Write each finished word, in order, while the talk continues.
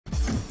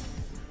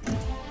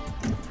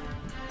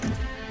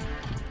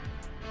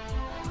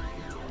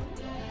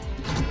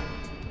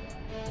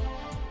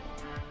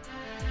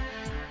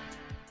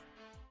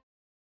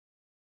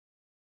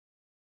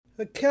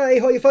Okay,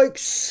 hi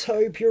folks,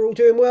 hope you're all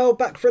doing well.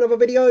 Back for another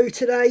video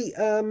today.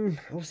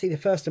 Obviously the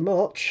 1st of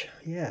March.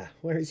 Yeah,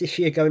 where is this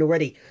year going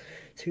already?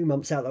 2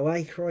 months out of the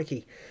way,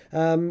 crikey.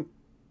 But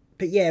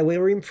yeah,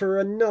 we're in for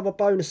another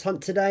bonus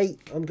hunt today.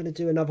 I'm going to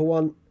do another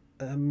one.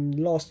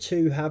 Last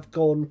two have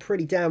gone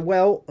pretty damn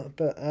well,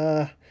 but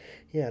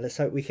yeah, let's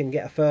hope we can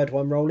get a third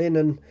one rolling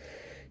and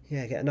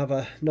yeah, get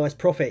another nice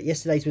profit.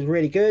 Yesterday's was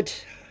really good.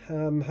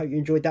 Hope you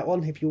enjoyed that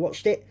one if you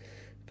watched it.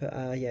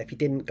 But yeah, if you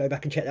didn't, go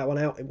back and check that one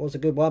out. It was a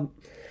good one.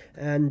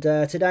 And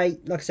today,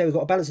 like I say, we've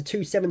got a balance of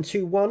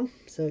 2721.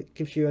 So it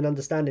gives you an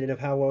understanding of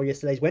how well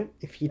yesterday's went,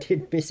 if you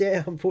did miss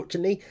it,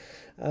 unfortunately.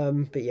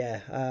 But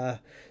yeah,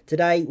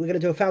 today we're going to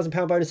do a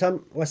 £1,000 bonus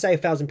hunt. Well, I say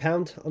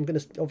 £1,000. I'm going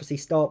to obviously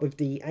start with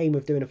the aim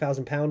of doing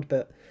 £1,000.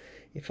 But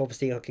if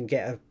obviously I can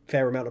get a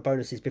fair amount of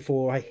bonuses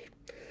before I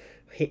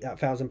hit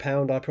that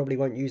 £1,000, I probably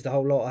won't use the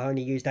whole lot. I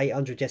only used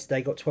 800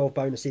 yesterday, got 12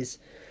 bonuses,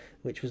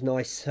 which was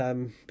nice.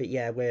 But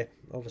yeah, we're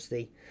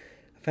obviously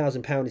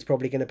 £1,000 is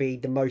probably going to be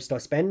the most I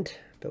spend,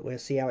 but we'll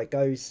see how it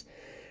goes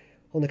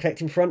on the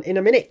collecting front in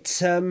a minute.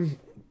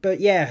 But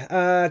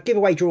yeah,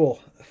 giveaway draw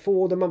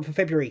for the month of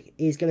February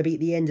is going to be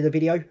at the end of the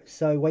video,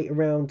 so wait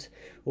around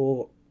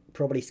or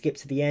probably skip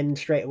to the end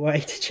straight away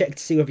to check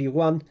to see whether you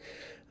won.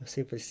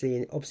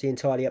 Obviously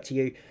entirely up to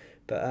you,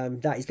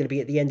 but that is going to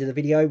be at the end of the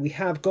video. We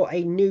have got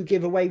a new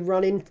giveaway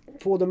running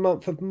for the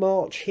month of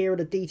March. Here are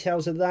the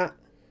details of that.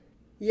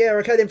 Yeah,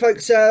 okay then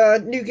folks,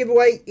 new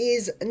giveaway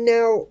is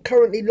now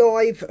currently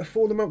live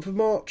for the month of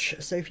March.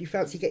 So if you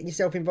fancy getting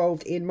yourself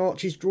involved in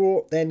March's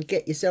draw, then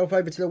get yourself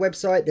over to the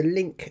website. The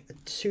link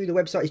to the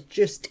website is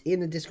just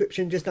in the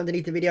description, just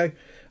underneath the video.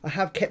 I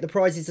have kept the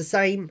prizes the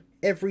same.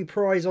 Every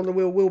prize on the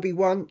wheel will be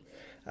won.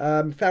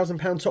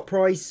 £1,000 top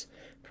prize.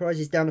 Prize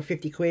is down to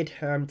 50 quid,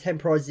 10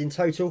 prizes in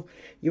total.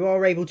 You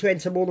are able to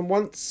enter more than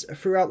once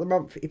throughout the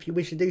month if you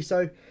wish to do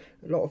so.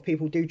 A lot of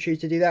people do choose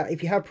to do that.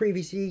 If you have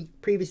previously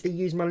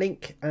used my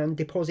link and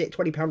deposit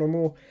 £20 or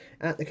more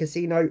at the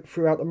casino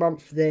throughout the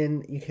month,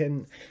 then you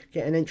can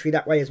get an entry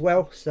that way as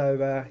well.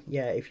 So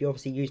yeah, if you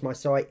obviously use my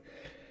site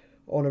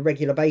on a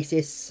regular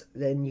basis,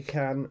 then you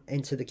can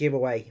enter the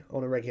giveaway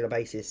on a regular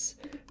basis.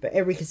 But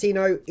every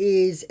casino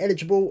is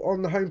eligible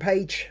on the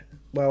homepage.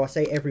 Well, I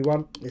say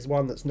everyone. There's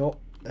one that's not.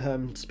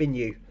 Spin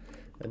You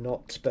and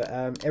not, but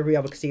every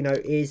other casino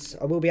is.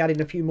 I will be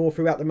adding a few more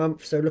throughout the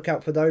month, so look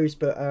out for those.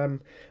 But I've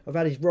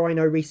added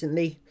Rhino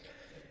recently.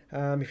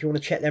 If you want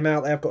to check them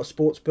out, they've got a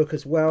sports book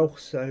as well,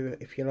 so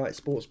if you like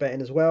sports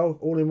betting as well,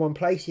 all in one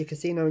place, your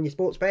casino and your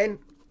sports betting,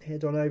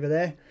 head on over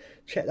there,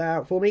 check that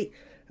out for me.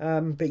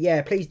 But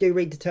yeah, please do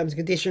read the terms and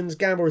conditions,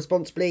 gamble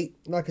responsibly.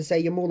 Like I say,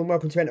 you're more than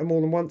welcome to enter more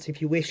than once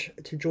if you wish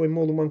to join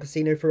more than one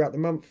casino throughout the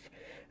month.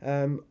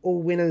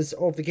 All winners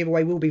of the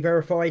giveaway will be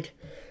verified.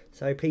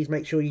 So please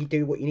make sure you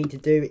do what you need to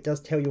do. It does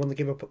tell you on the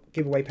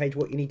giveaway page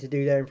what you need to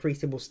do there in 3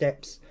 simple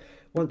steps.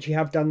 Once you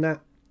have done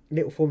that,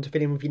 little form to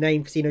fill in with your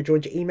name, casino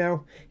joined your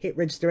email, hit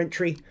register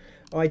entry.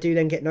 I do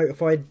then get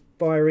notified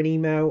via an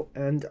email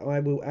and I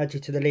will add you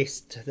to the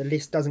list. The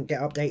list doesn't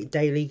get updated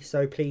daily,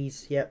 so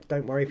please, yep,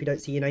 don't worry if you don't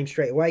see your name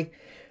straight away.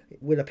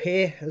 It will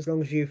appear as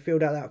long as you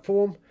filled out that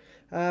form.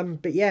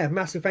 But yeah,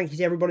 massive thank you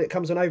to everybody that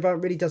comes on over.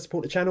 It really does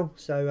support the channel.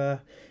 So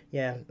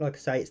yeah, like I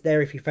say, it's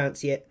there if you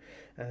fancy it,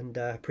 and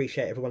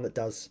appreciate everyone that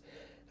does.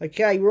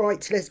 Okay,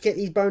 right, let's get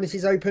these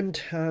bonuses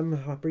opened.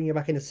 I'll bring you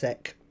back in a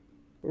sec.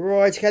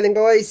 Right, okay then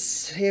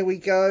guys, here we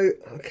go.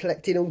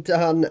 Collecting all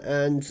done,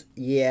 and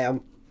yeah,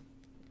 I'm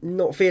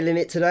not feeling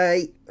it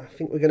today. I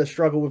think we're going to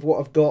struggle with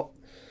what I've got.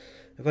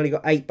 I've only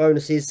got 8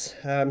 bonuses,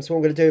 so what I'm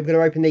going to do, I'm going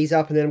to open these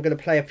up and then I'm going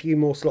to play a few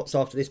more slots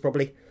after this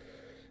probably.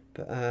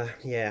 But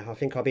yeah, I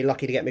think I'll be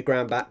lucky to get my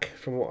grand back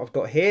from what I've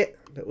got here,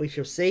 but we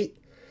shall see.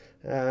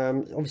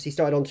 Obviously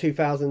started on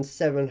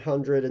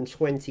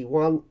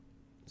 2,721,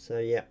 so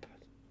yep,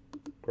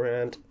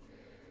 grand.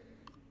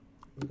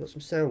 We've got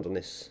some sound on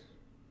this.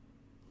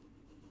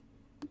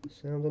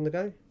 Sound on the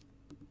go?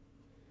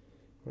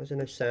 Why is there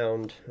no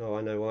sound? Oh,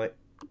 I know why.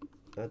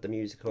 I had the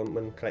music on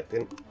when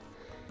collecting.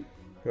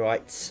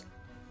 Right,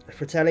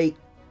 Fratelli,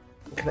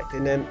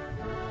 collecting them.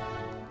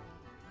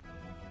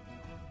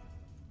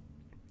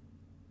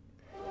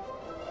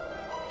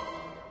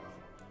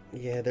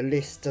 Yeah, the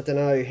list, I don't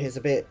know, is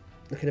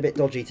looking a bit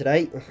dodgy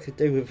today. I could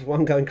do with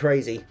one going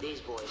crazy.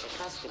 These boys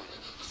are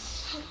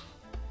customers.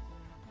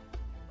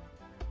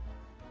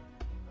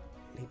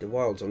 Need the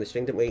wilds on this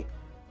thing, didn't we?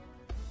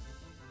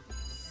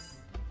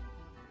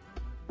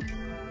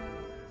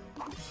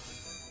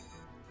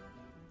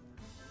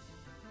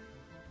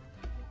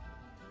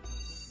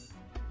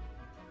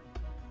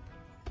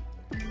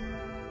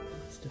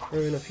 Let's throw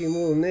in a few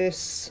more than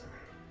this.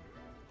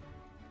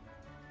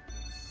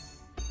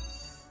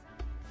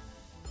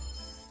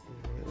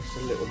 A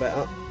little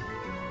better.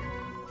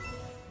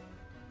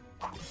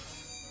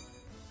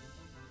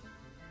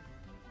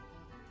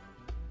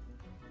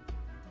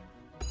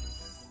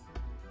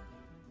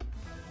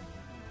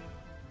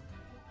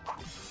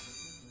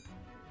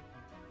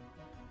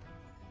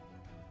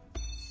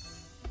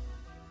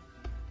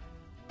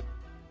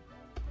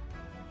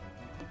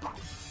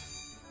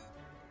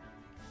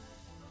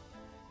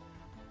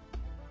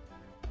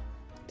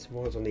 Some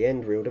wires on the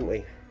end reel, didn't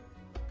we?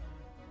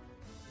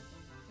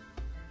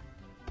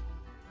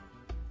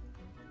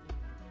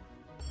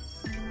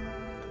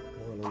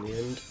 One on the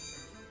end.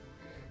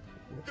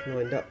 It's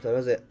lined up though,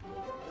 is it?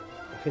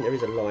 I think there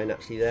is a line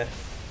actually there.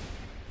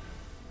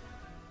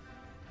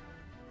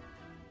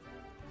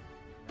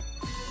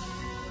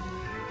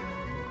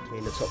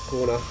 In the top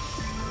corner.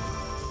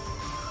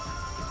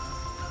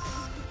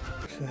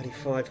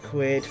 35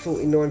 quid,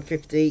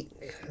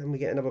 49.50, and we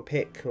get another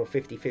pick, or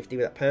 50.50 with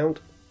that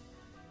pound.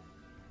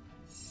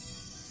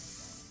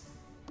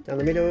 Down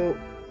the middle,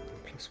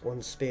 plus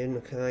one spin,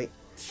 okay.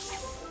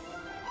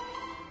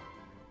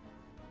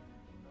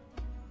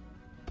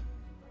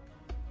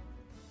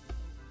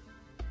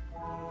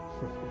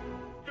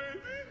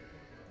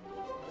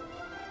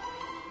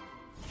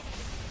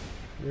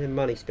 And then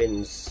money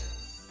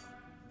spins.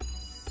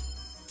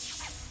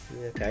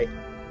 Okay.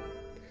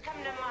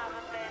 Come to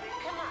mama, baby.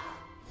 Come on.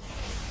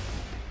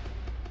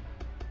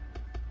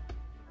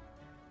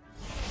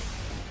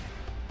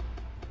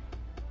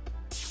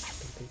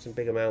 Some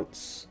big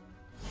amounts.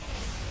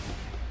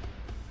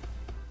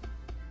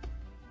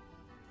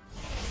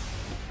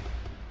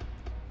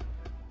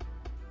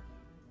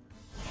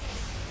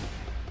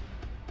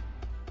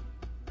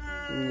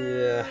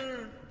 Yeah.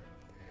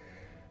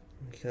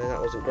 Okay,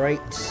 that wasn't great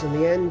in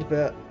the end,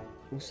 but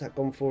what's that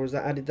gone for? Has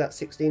that added that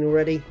 16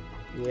 already?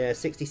 Yeah,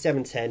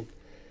 67.10.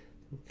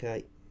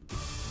 Okay.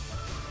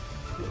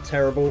 Not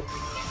terrible.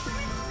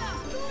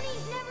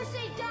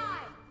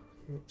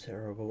 Not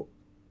terrible.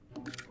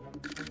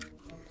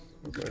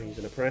 I'm not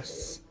using a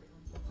press.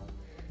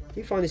 I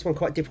do find this one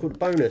quite difficult to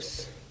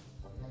bonus.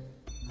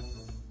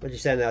 As you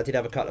saying that, I did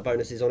have a couple of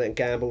bonuses on it and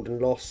gambled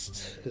and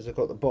lost because I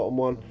got the bottom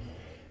one.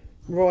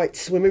 Right,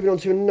 so we're moving on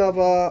to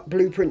another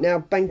blueprint now,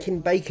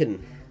 Banking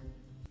Bacon.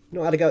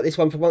 Not had a go at this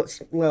one for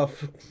once, well,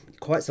 for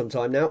quite some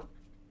time now.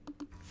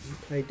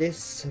 Played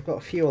this. I've got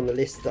a few on the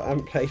list that I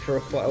haven't played for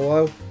quite a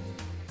while.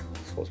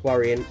 That's what's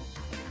worrying.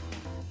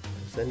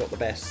 They're not the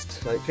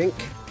best, I don't think.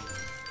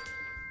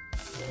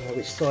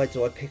 Which side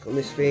do I pick on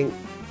this thing?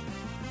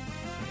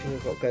 I think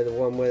I've got to go the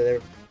one where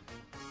they're...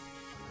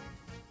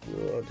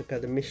 Oh, I'll go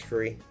the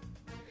mystery.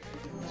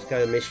 Let's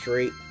go the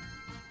mystery.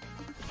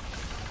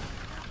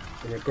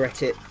 And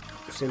regret it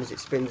as soon as it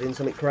spins in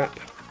something crap.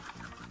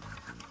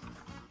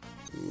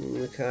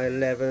 Okay,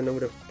 11. I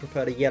would have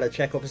preferred a yellow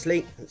check,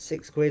 obviously. At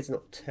 6 quid's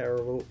not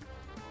terrible.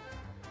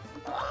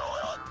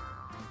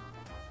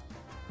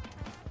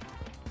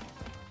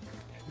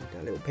 Need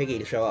that little piggy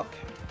to show up.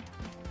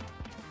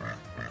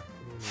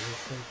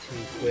 2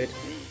 quid.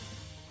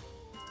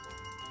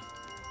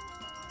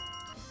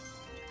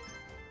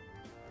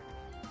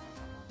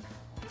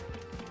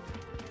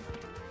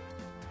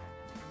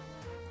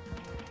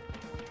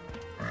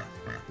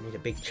 Need a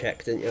big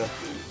check, didn't you?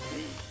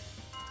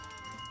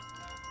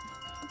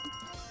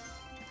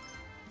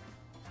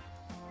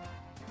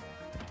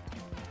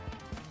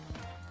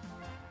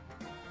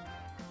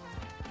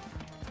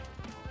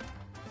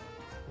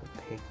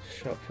 Pig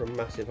shot for a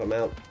massive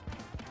amount.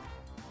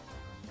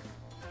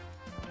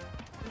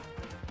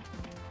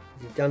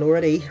 Is he done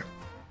already? He's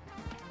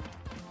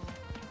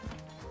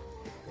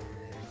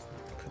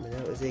not coming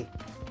out, is he?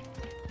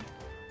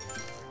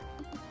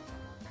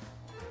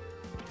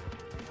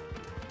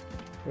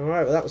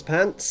 Alright, well that was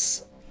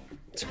pants.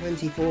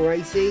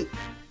 24.80.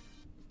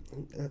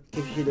 That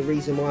gives you the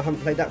reason why I haven't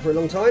played that for a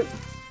long time.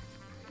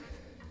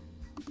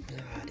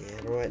 Oh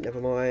dear, right, never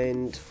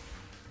mind.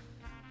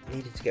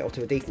 Needed to get off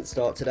to a decent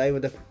start today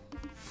with the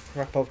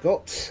crap I've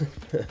got.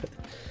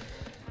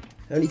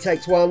 Only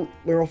takes one.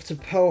 We're off to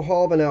Pearl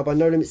Harbor now by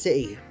No Limit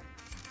City.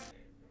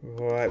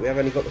 Right, we have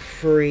only got the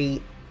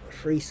three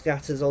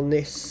scatters on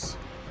this.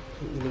 I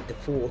think you need the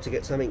 4 to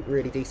get something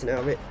really decent out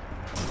of it.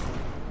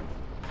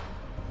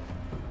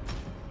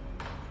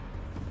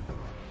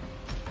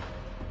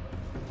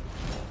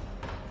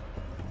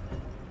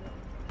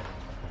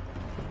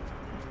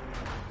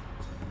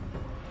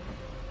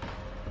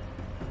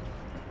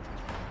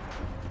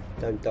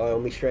 Don't die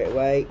on me straight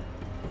away.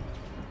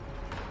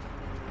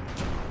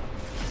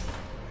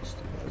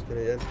 That was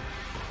gonna do.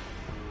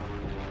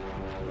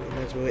 You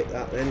may as well hit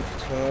that then for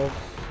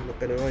 12. I'm not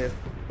gonna, are you?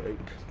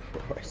 Oh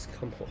Christ,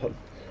 come on.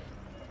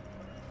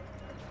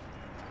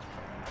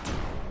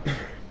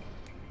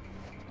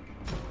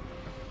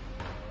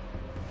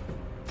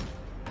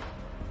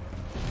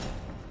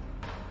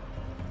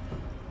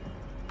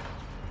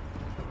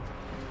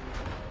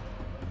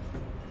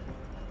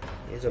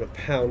 On a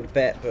pound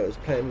bet, but I was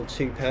playing on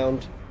 £2.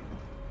 Yeah,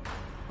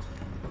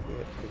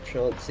 good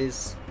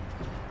chances.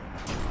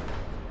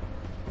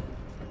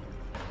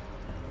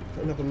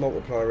 Put another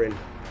multiplier in.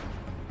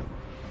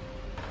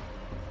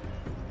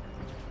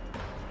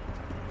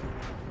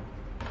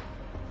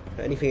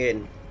 Put anything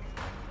in.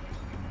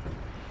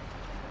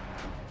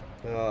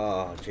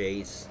 Oh,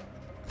 jeez.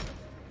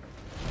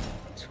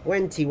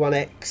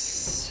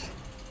 21x.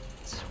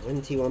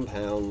 £21.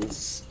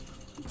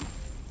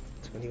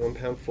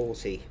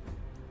 £21.40.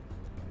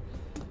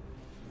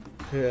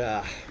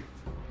 Yeah.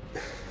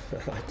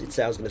 I did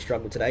say I was going to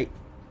struggle today.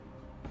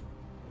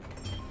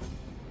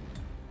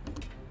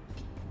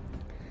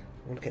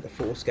 want to get the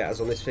 4 scatters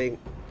on this thing.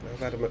 I've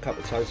had them a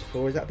couple of times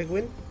before. Is that a big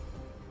win?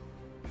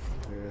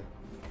 Yeah.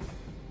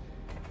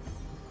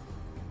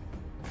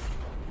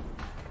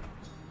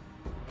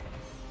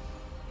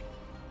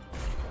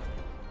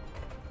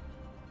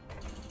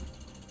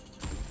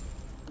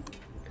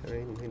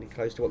 Okay, I'm really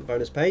close to what the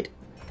bonus paid.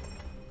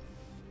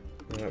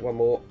 Alright, one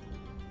more.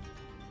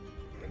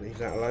 Leave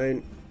that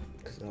alone,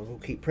 because I will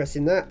keep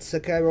pressing that.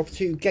 Okay, we're off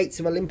to Gates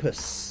of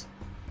Olympus.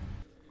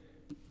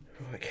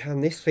 Right,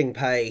 can this thing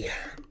pay?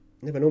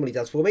 Never normally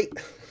does for me.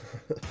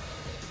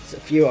 There's a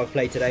few I've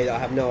played today that I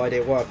have no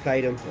idea why I've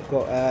played them. I've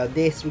got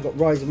this, we've got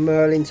Rise of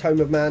Merlin, Tome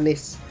of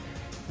Madness,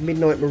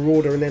 Midnight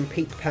Marauder, and then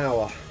Peak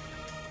Power.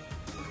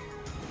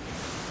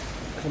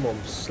 Come on,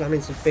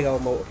 slamming some big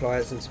old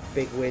multipliers and some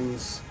big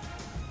wins.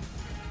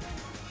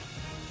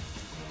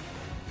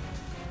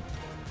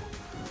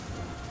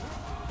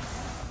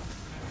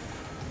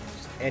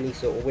 Just any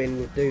sort of win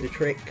would do the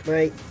trick,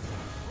 mate.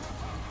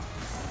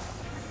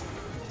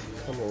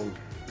 Come on.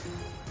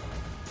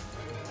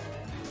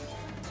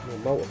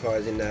 Some more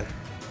multipliers in there.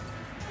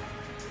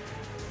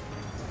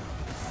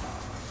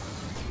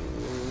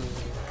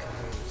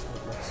 It's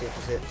not massive,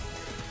 is it?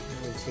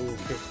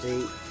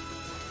 1950.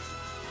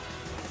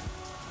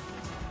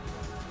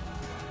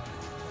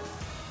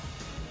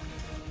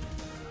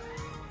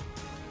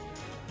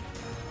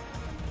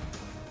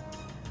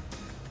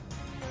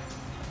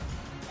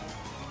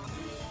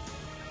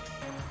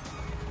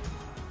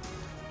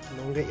 Come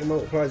on, get your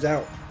multipliers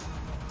out.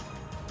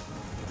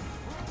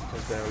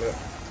 Does now look.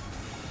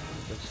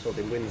 Just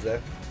sodding wins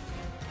there.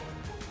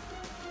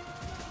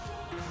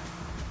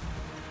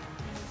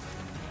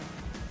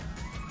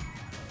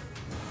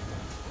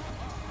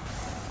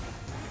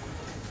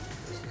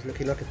 This is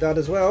looking like a dud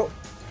as well.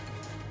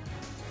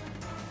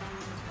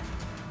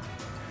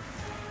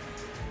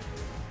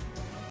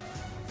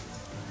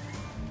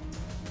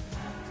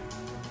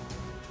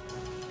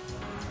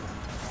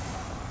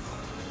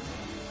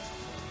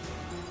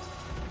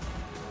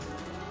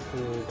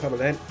 Ooh, come on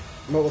then.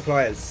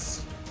 Multipliers.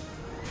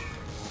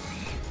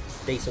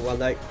 Decent one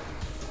though.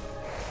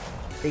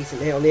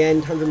 Decent hit on the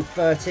end.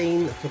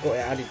 113. I forgot it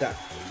added that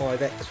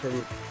 5x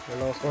from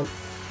the last one.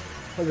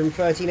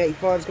 113.85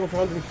 has gone for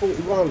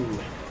 141.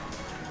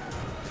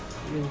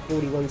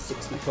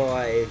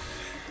 141.65.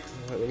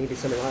 Right, we needed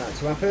something like that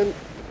to happen.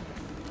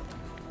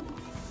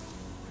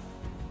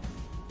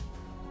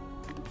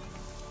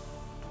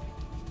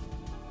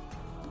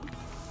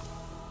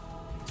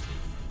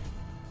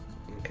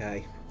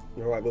 Okay.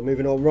 Alright, we're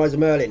moving on. Rise of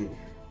Merlin.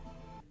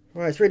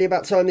 Right, it's really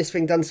about time this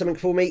thing done something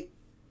for me.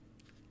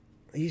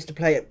 I used to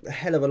play it a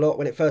hell of a lot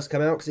when it first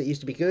came out because it used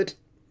to be good.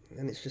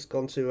 And it's just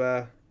gone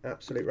to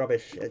absolute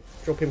rubbish.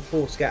 Dropping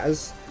 4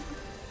 scatters.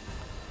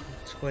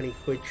 20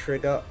 quid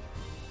trigger.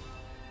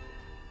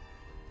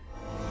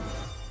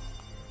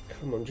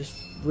 Come on,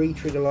 just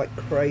re-trigger like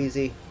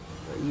crazy.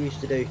 Like you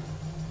used to do.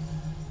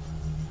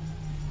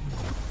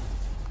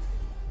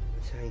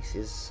 It's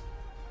aces.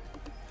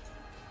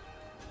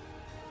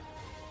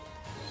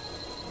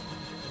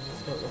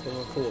 Nothing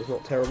I thought was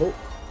not terrible.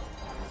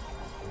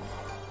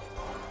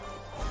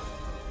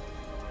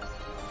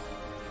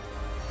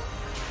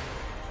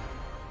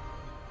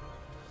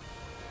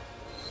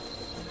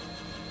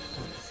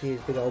 See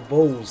his big old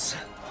balls.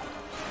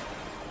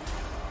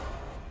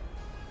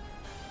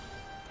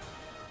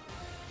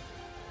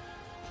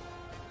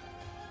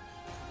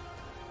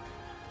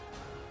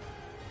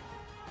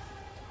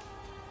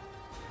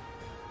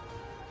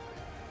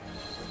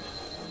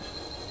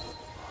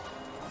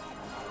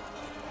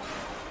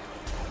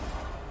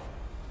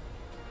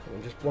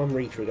 Just one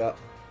re-trigger.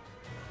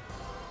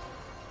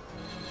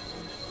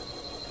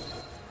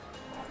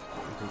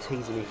 You've been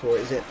teasing me for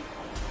it, is it?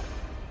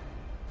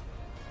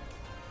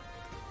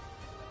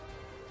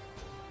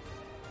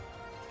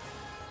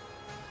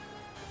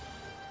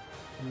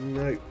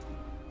 No.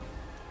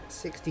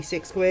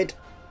 66 quid.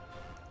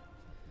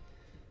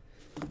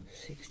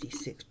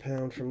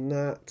 £66 from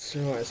that.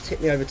 Alright, it's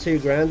tipped me over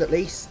 £2 at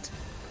least.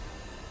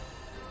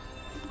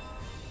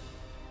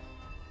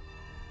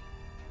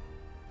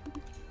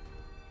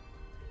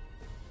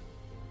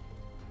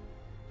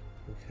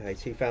 Okay,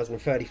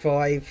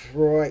 2035.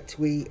 Right,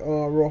 we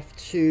are off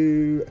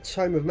to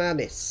Tome of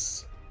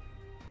Madness.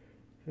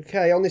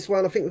 Okay, on this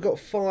one I think we've got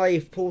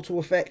 5 portal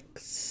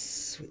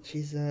effects, which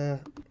is yeah,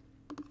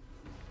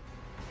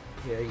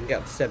 you can get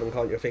up to 7,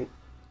 can't you, I think.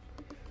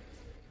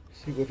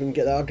 See if we can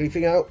get that ugly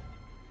thing out.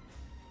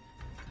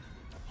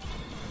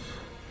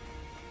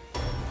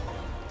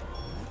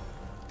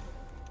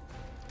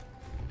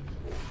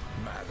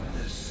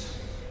 Madness.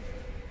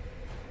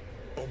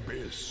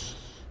 Abyss.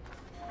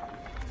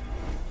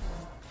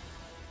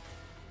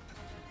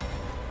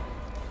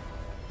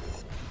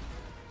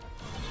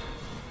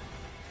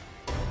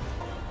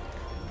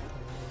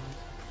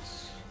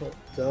 Not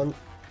done.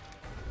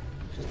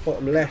 Just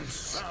bottom left.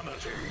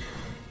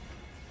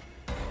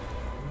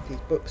 These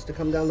books to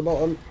come down the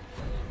bottom.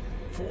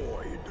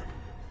 Void.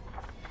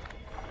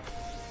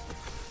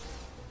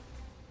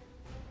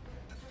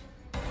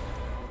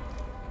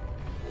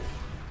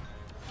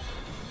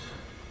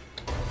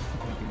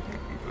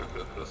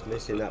 Just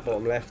missing that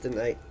bottom left, didn't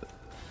they?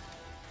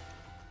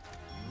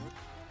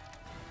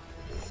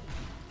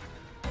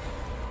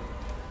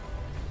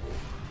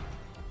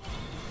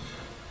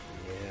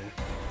 Yeah.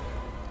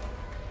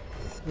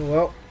 Oh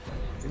well,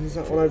 is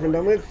that one over and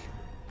done with?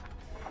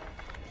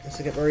 Unless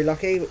I get very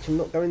lucky, which I'm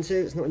not going to.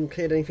 It's not even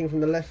cleared anything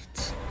from the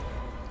left.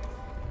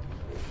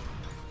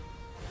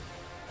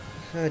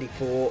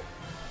 34.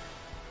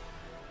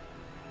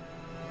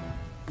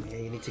 Yeah,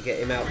 you need to get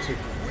him out to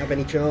have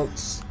any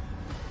chance.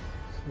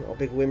 Not a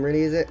big win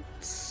really, is it?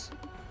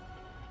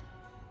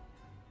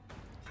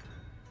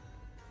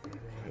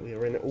 Right, we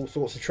are in all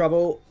sorts of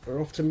trouble.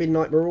 We're off to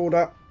Midnight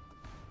Marauder.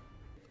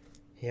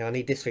 Yeah, I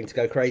need this thing to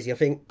go crazy, I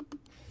think.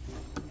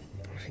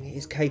 I think it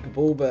is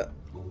capable, but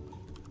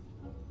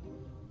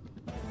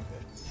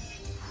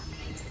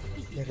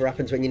never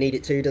happens when you need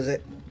it to, does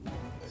it?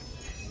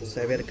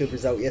 So we had a good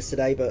result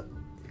yesterday, but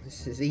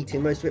this is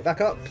eating most of it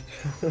back up,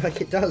 like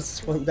it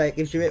does. One day it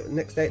gives you it, the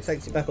next day it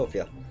takes it back off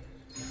you.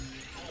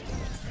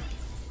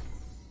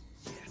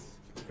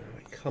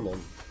 Right, come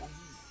on.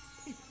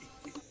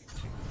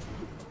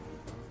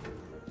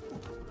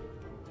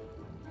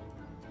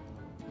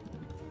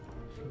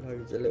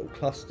 Loads of little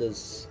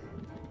clusters.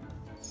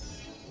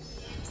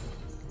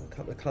 A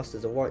couple of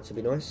clusters of whites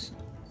would be nice.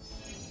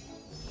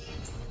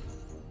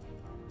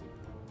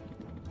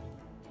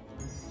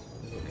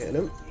 Not getting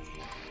them.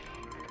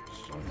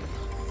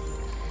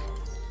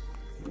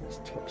 It's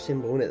top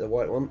symbol, isn't it, the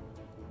white one?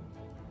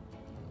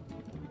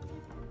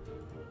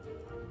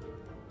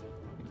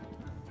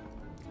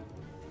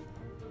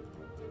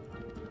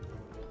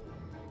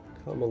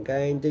 Come on,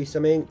 game, do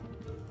something.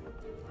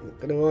 Not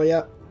gonna, are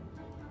ya?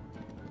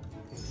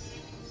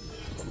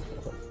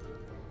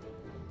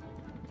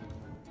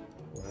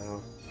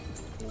 Wow.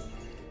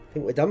 I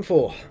think we're done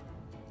for.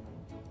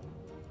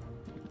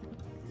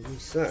 We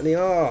certainly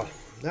are.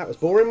 That was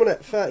boring, wasn't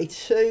it?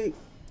 32.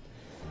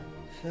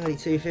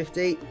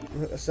 32.50.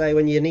 Like I say,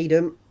 when you need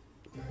them,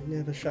 they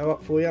never show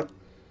up for you.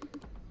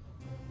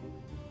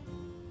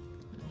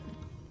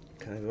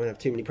 Okay, we won't have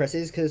too many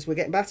presses because we're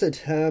getting battered.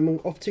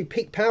 Off to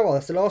peak power.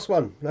 That's the last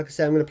one. Like I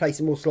say, I'm going to play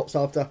some more slots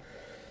after.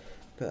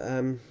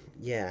 But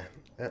yeah,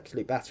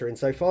 absolute battering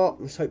so far.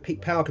 Let's hope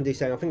peak power can do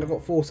something. I think I've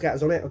got 4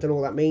 scatters on it. I don't know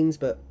what that means,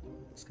 but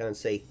let's go and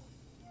see.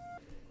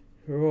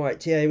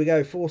 Right, yeah, here we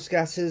go. 4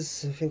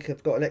 scatters. I think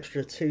I've got an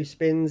extra 2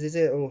 spins, is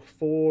it? Or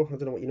 4? I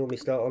don't know what you normally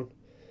start on.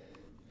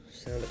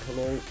 Sound to come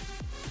on.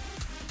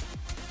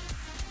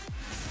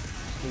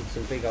 Just need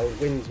some big old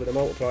wins with the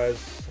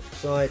multipliers off the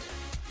side.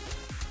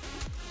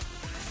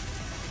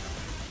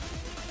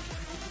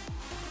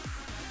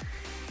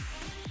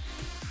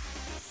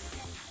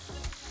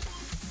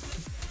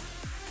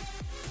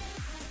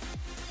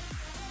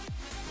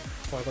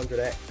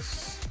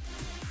 $500X.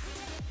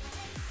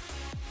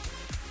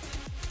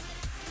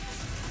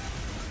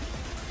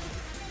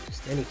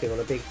 Just anything on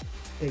a big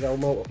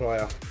old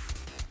multiplier.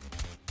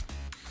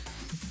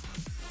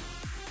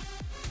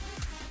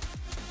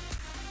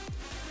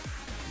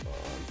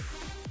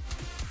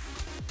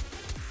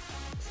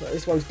 So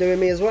this one's doing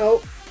me as well.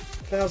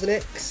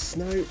 1000X,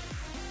 no.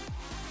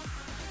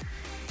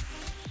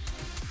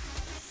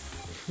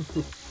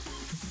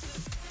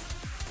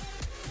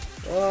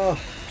 Oh,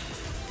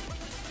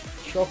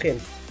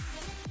 shocking.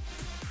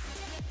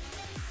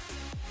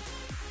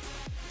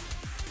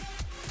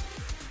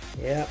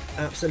 Yeah,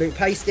 absolute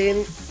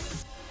pasting.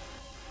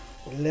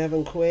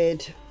 11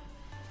 quid.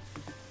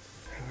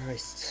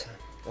 Christ.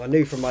 I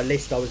knew from my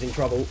list I was in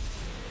trouble.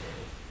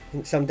 I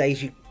think some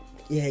days you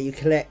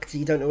collect,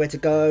 you don't know where to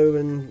go,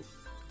 and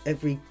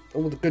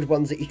all the good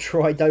ones that you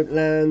try don't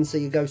land, so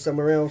you go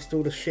somewhere else to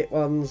all the shit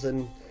ones,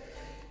 and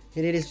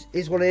it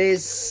is what it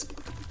is.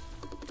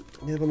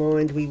 Never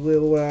mind, we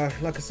will,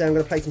 like I say, I'm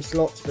going to play some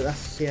slots, but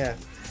that's, yeah,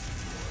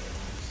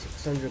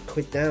 600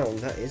 quid down,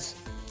 that is.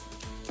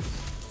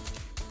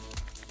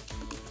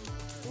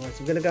 Right, so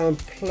I'm going to go and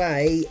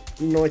play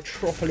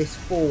Nitropolis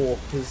 4,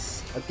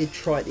 because I did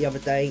try it the other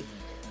day.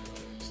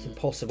 It's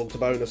impossible to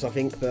bonus, I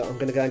think, but I'm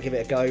going to go and give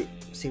it a go,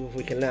 see if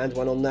we can land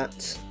one on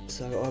that.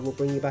 So I will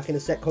bring you back in a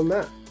sec on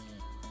that.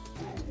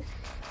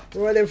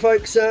 Alright then,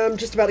 folks,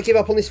 just about to give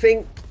up on this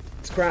thing.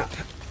 It's crap.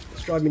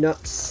 It's driving me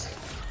nuts.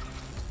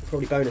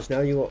 Probably bonus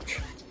now, you watch.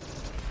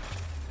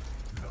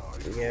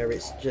 But yeah,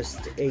 it's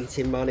just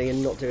eating money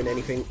and not doing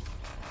anything.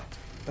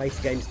 Base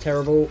game's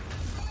terrible. It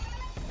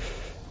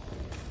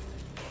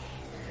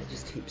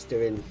just keeps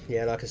doing,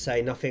 yeah, like I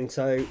say, nothing.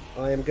 So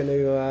I am going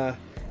to,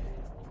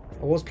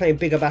 I was playing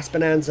Bigger Bass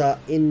Bonanza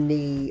in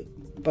the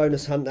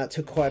bonus hunt. That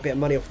took quite a bit of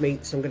money off me,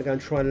 so I'm going to go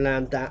and try and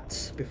land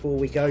that before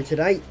we go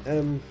today.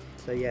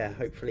 So yeah,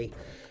 hopefully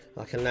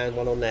I can land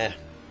one on there.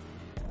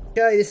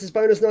 Okay, this is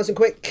bonus nice and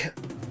quick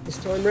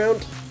this time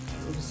round.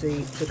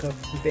 Obviously took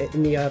off a bit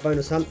in the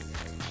bonus hunt.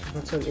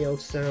 I turned the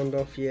old sound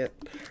off yet.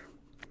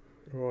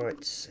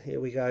 Right, here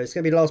we go. It's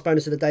going to be the last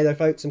bonus of the day though,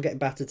 folks. I'm getting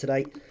battered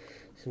today,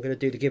 so I'm going to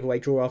do the giveaway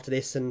draw after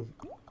this and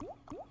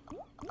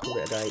call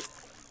it a day.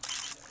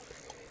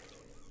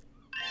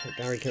 So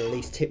Barry can at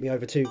least tip me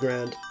over £2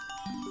 grand.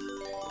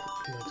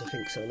 I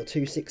think so on a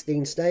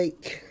 216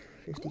 stake.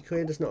 50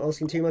 quid, that's not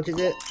asking too much, is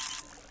it?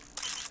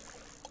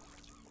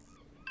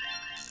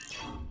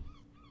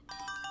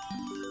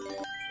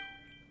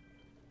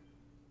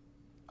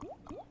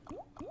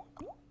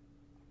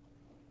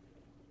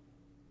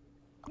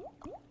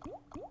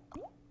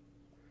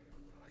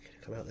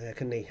 Come out there,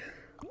 couldn't he?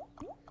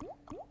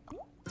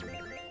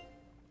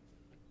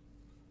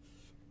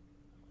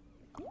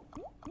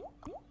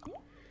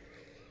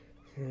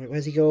 Alright,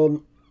 where's he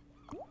gone?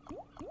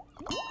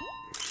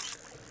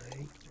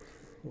 Right,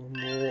 one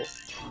more.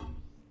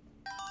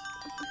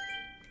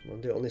 Come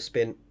on, do it on this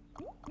spin.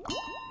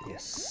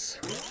 Yes.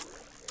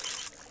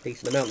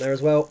 Decent amount there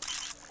as well.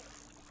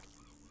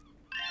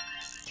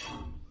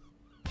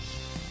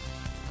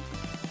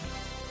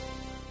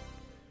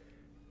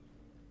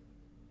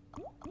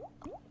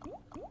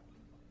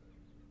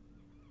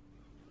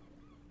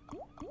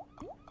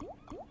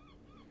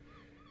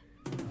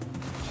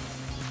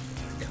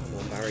 Come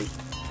on, Barry.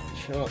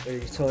 Sharp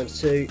with times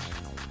 2.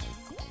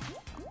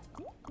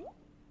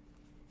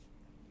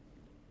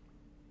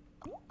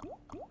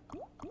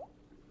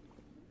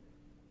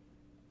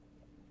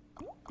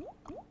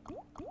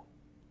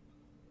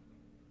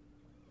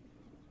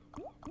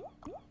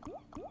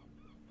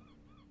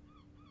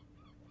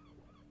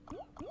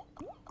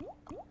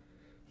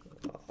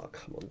 Oh,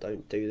 come on,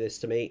 don't do this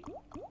to me.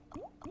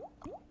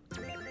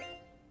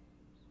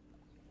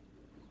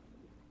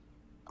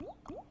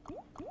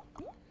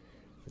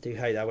 I do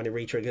hate that when it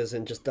re-triggers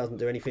and just doesn't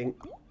do anything.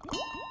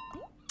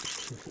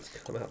 It's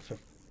come out for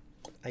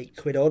 8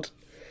 quid odd.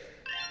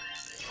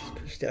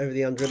 Pushed it over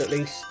the 100 at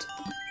least.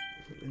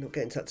 We're not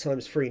getting to that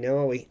times 3 now,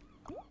 are we?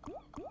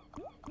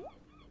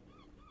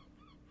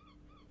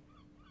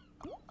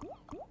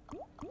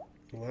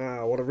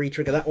 Wow, what a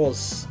re-trigger that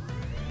was.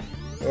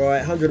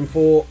 Alright,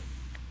 104.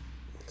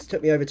 This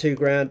took me over 2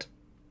 grand.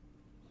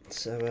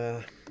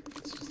 So,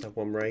 let's just have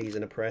one raise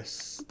and a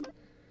press.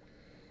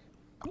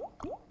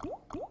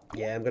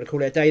 Yeah, I'm going to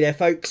call it a day there,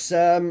 folks.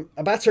 A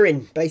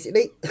battering,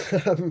 basically.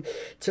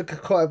 Took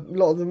quite a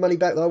lot of the money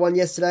back that I won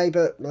yesterday,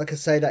 but like I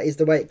say, that is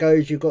the way it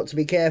goes. You've got to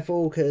be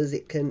careful because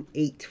it can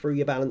eat through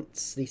your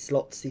balance. These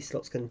slots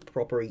can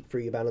proper eat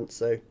through your balance,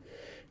 so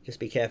just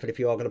be careful if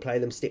you are going to play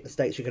them. Stick the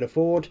stakes you can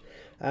afford.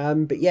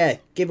 But yeah,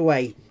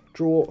 giveaway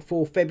draw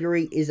for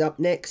February is up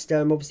next.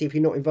 Obviously, if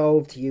you're not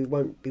involved, you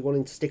won't be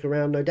wanting to stick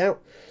around, no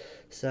doubt.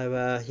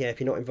 So yeah, if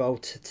you're not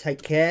involved,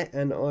 take care,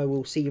 and I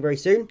will see you very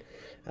soon.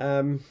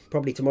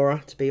 Probably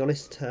tomorrow, to be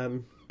honest.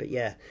 But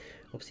yeah,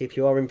 obviously if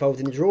you are involved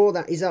in the draw,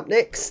 that is up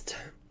next.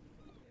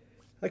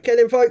 Okay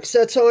then, folks,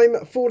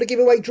 time for the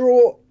giveaway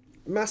draw.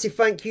 Massive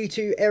thank you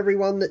to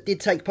everyone that did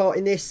take part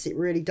in this. It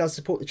really does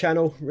support the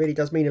channel, really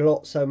does mean a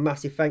lot, so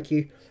massive thank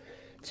you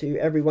to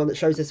everyone that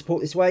shows their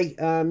support this way.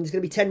 There's going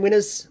to be 10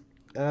 winners.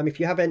 If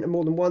you have entered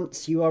more than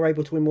once, you are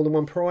able to win more than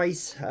one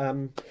prize.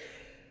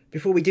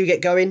 Before we do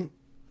get going,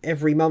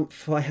 every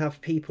month I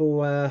have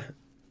people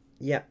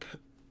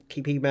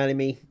keep emailing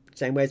me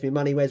saying where's my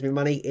money, where's my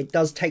money. It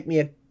does take me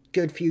a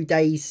good few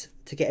days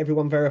to get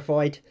everyone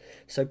verified,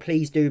 so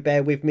please do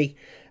bear with me.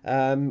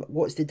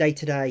 What's the day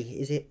today?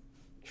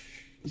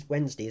 It's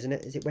Wednesday, isn't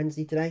it? Is it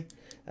Wednesday today?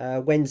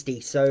 Wednesday.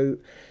 So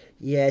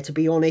yeah, to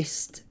be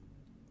honest,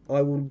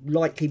 I will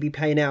likely be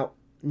paying out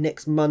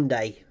next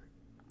Monday,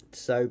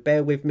 so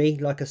bear with me.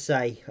 Like I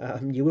say,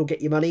 you will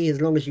get your money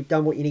as long as you've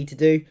done what you need to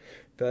do,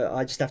 but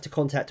I just have to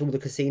contact all the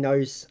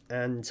casinos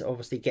and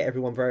obviously get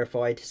everyone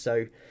verified,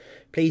 so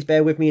please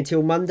bear with me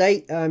until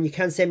Monday. You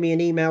can send me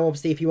an email,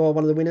 obviously, if you are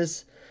one of the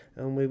winners,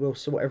 and we will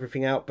sort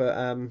everything out.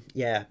 But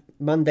yeah,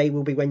 Monday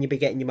will be when you'll be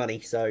getting your money,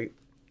 so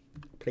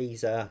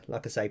please,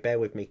 like I say, bear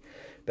with me.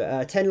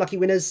 But 10 lucky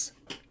winners,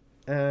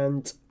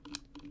 and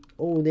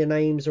all their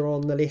names are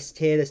on the list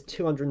here. There's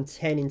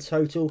 210 in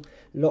total.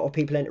 A lot of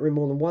people entering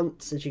more than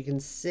once, as you can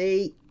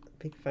see.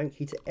 Big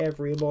thank you to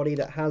everybody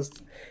that has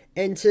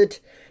entered.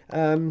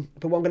 But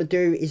what I'm going to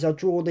do is I'll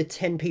draw the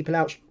 10 people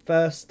out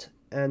first,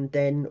 and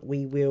then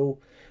we will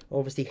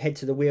obviously head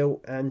to the wheel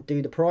and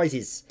do the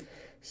prizes.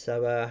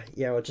 So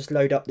yeah, I'll just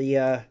load up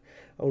the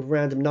old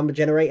random number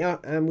generator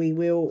and we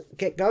will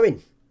get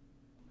going.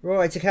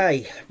 Right,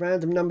 okay,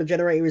 random number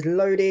generator is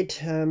loaded.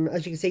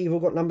 As you can see, you've all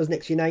got numbers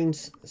next to your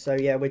names. So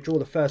yeah, we'll draw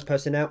the first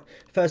person out.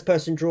 First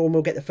person drawn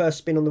will get the first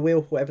spin on the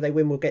wheel. Whatever they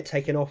win will get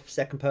taken off.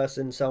 Second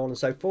person, so on and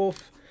so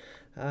forth.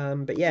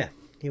 But yeah,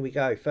 here we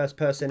go. First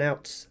person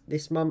out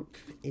this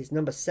month is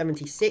number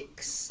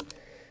 76.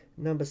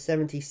 Number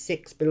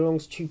 76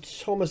 belongs to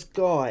Thomas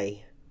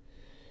Guy.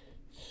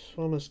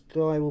 Thomas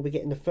Guy will be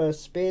getting the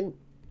first spin.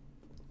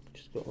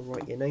 Just got to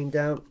write your name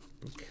down.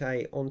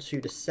 Okay, on to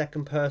the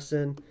second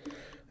person.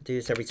 I do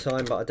this every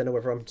time, but I don't know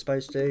whether I'm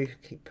supposed to.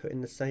 Keep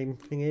putting the same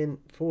thing in.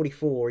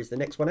 44 is the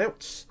next one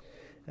out.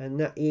 And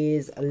that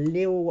is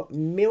Lil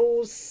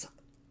Mills.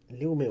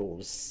 Lil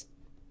Mills.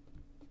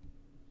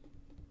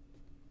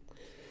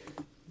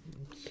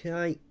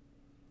 Okay.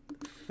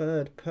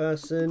 Third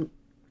person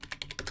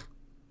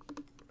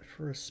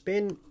for a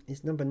spin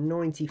is number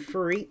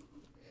 93.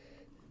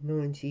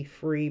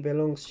 93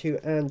 belongs to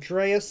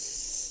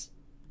Andreas.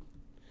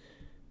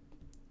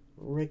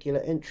 regular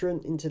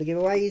entrant into the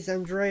giveaways,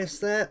 Andreas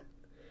there.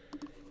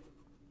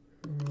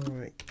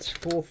 Alright,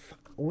 fourth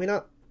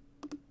winner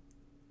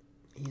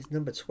is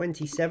number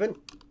 27.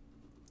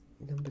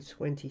 Number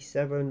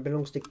 27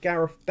 belongs to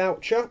Gareth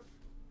Boucher.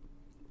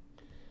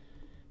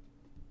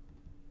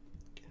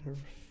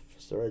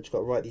 Sorry, I've just got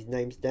to write these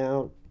names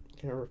down.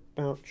 Gareth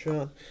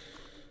Boucher.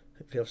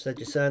 Hopefully I've said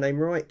your surname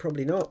right.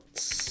 Probably not.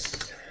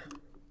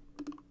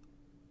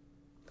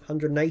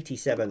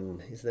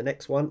 187 is the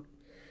next one.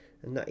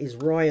 And that is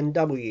Ryan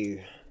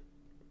W.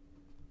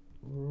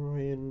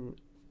 Ryan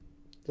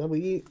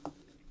W.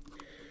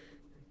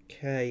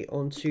 Okay,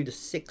 on to the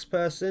sixth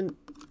person.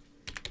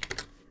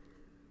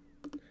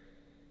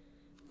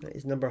 That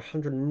is number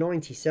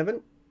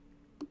 197.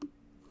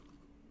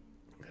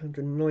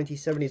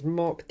 197 is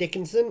Mark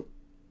Dickinson.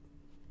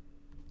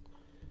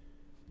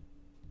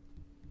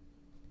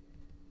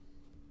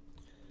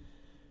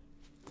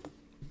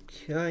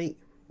 Okay,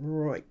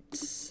 right,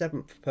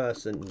 seventh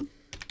person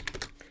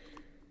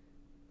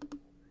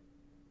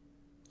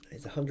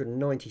is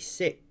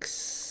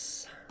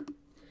 196.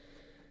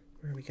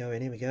 Where are we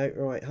going? Here we go.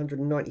 Right,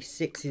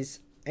 196 is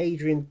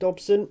Adrian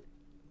Dobson.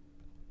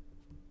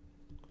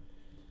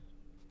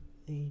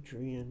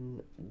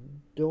 Adrian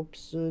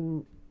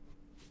Dobson.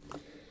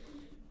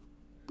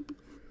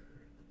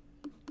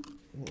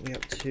 What are we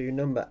up to?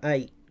 Number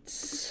 8.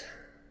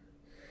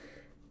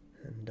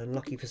 And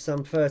unlucky for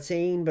some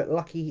 13, but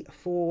lucky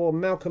for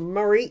Malcolm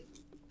Murray.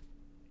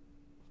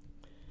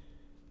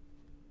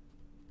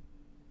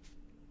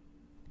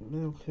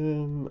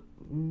 Malcolm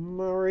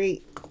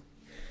Murray.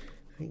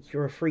 I think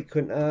you're a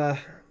frequent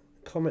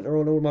commenter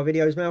on all my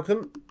videos,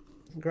 Malcolm.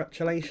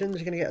 Congratulations,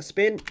 you're going to get a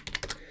spin.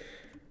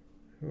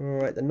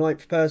 Alright, the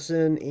ninth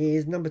person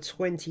is number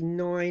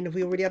 29. Have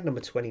we already had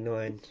number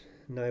 29?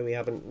 No, we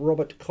haven't.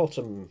 Robert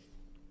Cotton.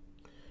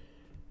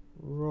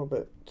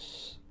 Robert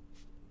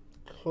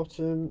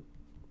Cotton.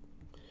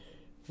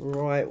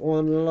 Right,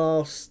 one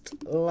last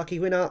lucky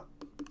winner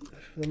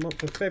for the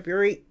month of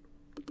February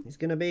is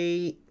going to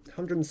be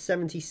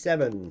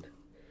 177.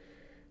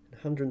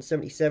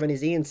 177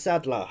 is Ian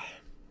Sadler.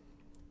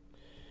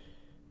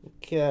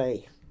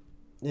 Okay,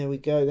 there we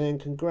go then.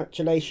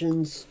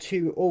 Congratulations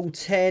to all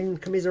 10.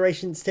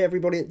 Commiserations to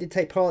everybody that did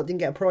take part, didn't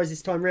get a prize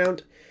this time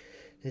round.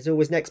 As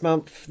always, next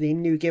month the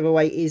new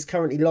giveaway is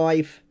currently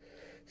live,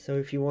 so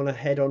if you want to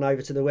head on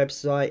over to the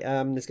website,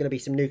 there's going to be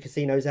some new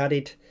casinos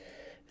added.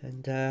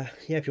 And yeah,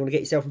 if you want to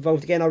get yourself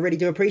involved again, I really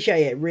do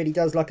appreciate it. It really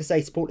does, like I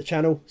say, support the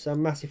channel. So a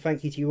massive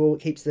thank you to you all.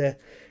 It keeps the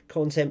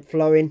content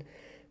flowing.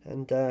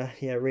 And yeah,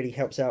 it really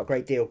helps out a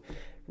great deal.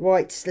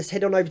 Right, let's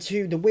head on over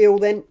to the wheel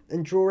then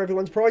and draw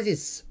everyone's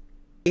prizes.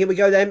 Here we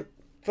go then.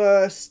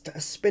 First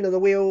spin of the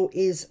wheel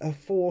is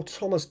for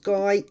Thomas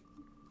Guy.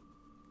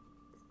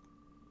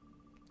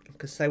 I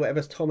can say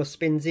whatever Thomas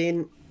spins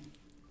in.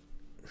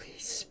 He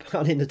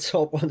spun in the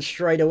top one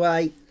straight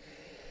away.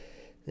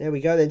 There we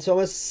go then,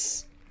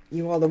 Thomas.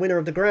 You are the winner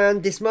of the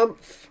grand this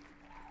month.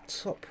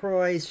 Top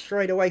prize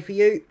straight away for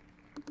you.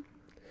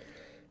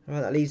 All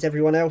right, that leaves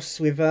everyone else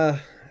with, well,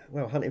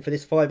 hunting for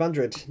this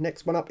 500.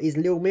 Next one up is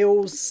Lil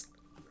Mills.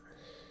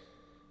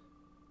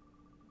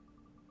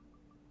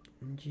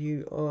 And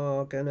you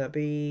are going to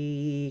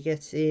be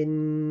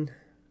getting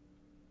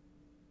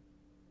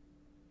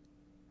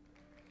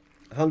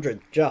 100,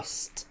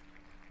 just.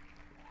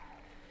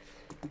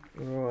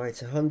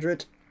 Right,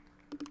 100.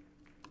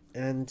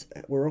 And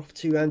we're off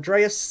to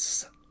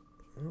Andreas.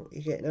 Oh,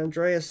 you're getting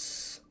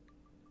Andreas.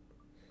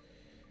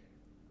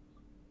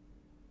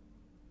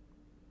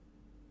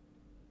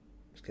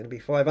 It's going to be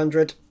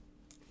 500.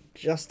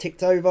 Just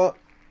ticked over.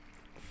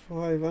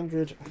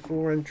 500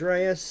 for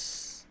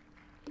Andreas.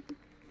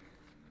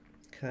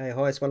 Okay,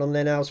 highest one on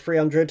there now is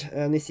 300.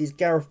 And this is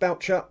Gareth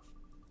Boucher.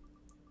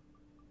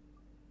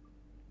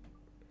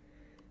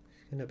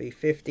 It's going to be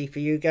 50 for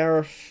you,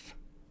 Gareth.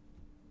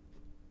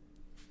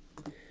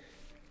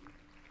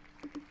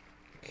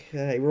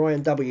 Okay,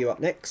 Ryan W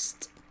up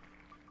next.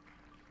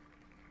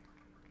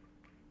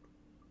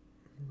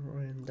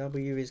 Ryan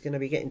W is going to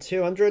be getting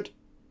 200.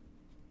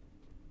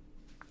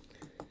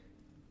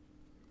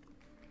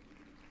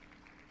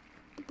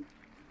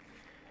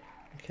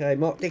 Okay,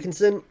 Mark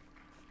Dickinson.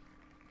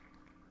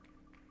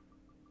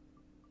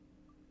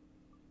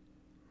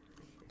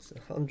 It's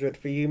 100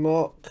 for you,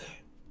 Mark.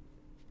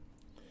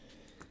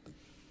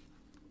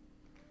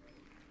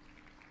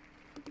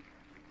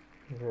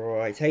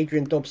 Right,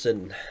 Adrian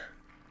Dobson.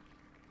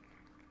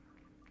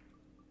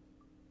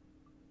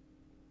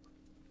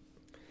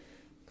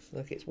 Looks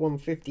like it's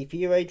 150 for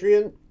you,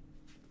 Adrian.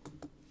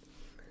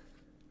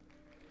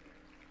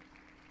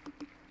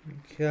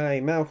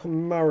 Okay,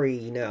 Malcolm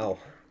Murray now.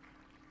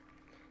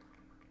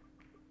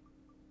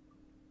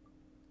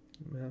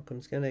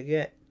 Malcolm's going to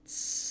get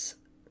just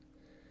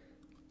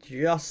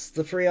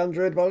the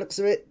 300 by the looks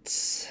of it.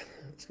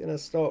 It's going to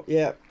stop.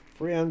 Yeah,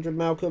 300,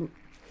 Malcolm.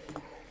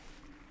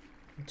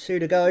 2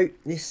 to go.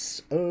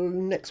 This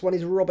next one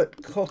is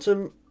Robert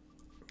Cotton.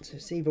 So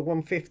it's either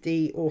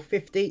 150 or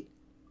 50.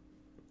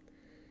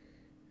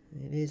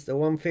 It is the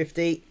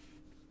 150.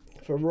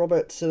 for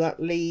Robert. So that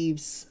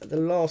leaves the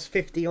last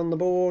 50 on the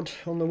board,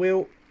 on the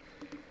wheel,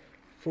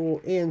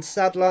 for Ian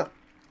Sadler.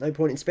 No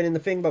point in spinning the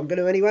thing, but I'm going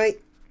to anyway.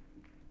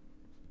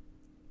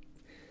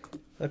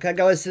 Okay,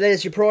 guys, so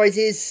there's your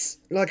prizes.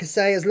 Like I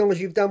say, as long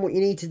as you've done what you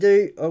need to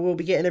do, I will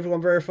be getting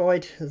everyone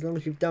verified. As long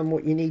as you've done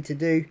what you need to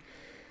do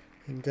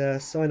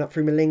and sign up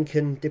through my link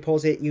and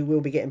deposit, you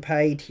will be getting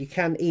paid. You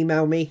can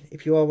email me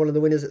if you are one of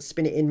the winners at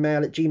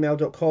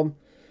spinitinmail@gmail.com.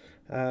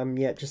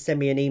 Yeah, just send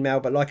me an email.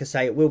 But like I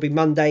say, it will be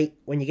Monday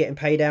when you're getting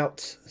paid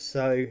out.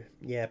 So,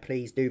 yeah,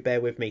 please do bear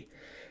with me.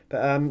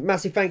 But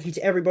massive thank you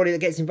to everybody that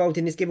gets involved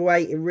in this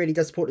giveaway. It really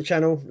does support the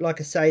channel. Like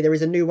I say, there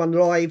is a new one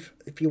live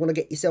if you want to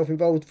get yourself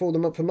involved for the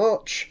month of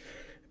March.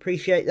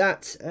 Appreciate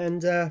that.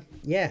 And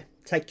yeah,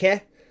 take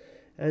care.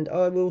 And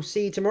I will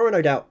see you tomorrow,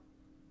 no doubt.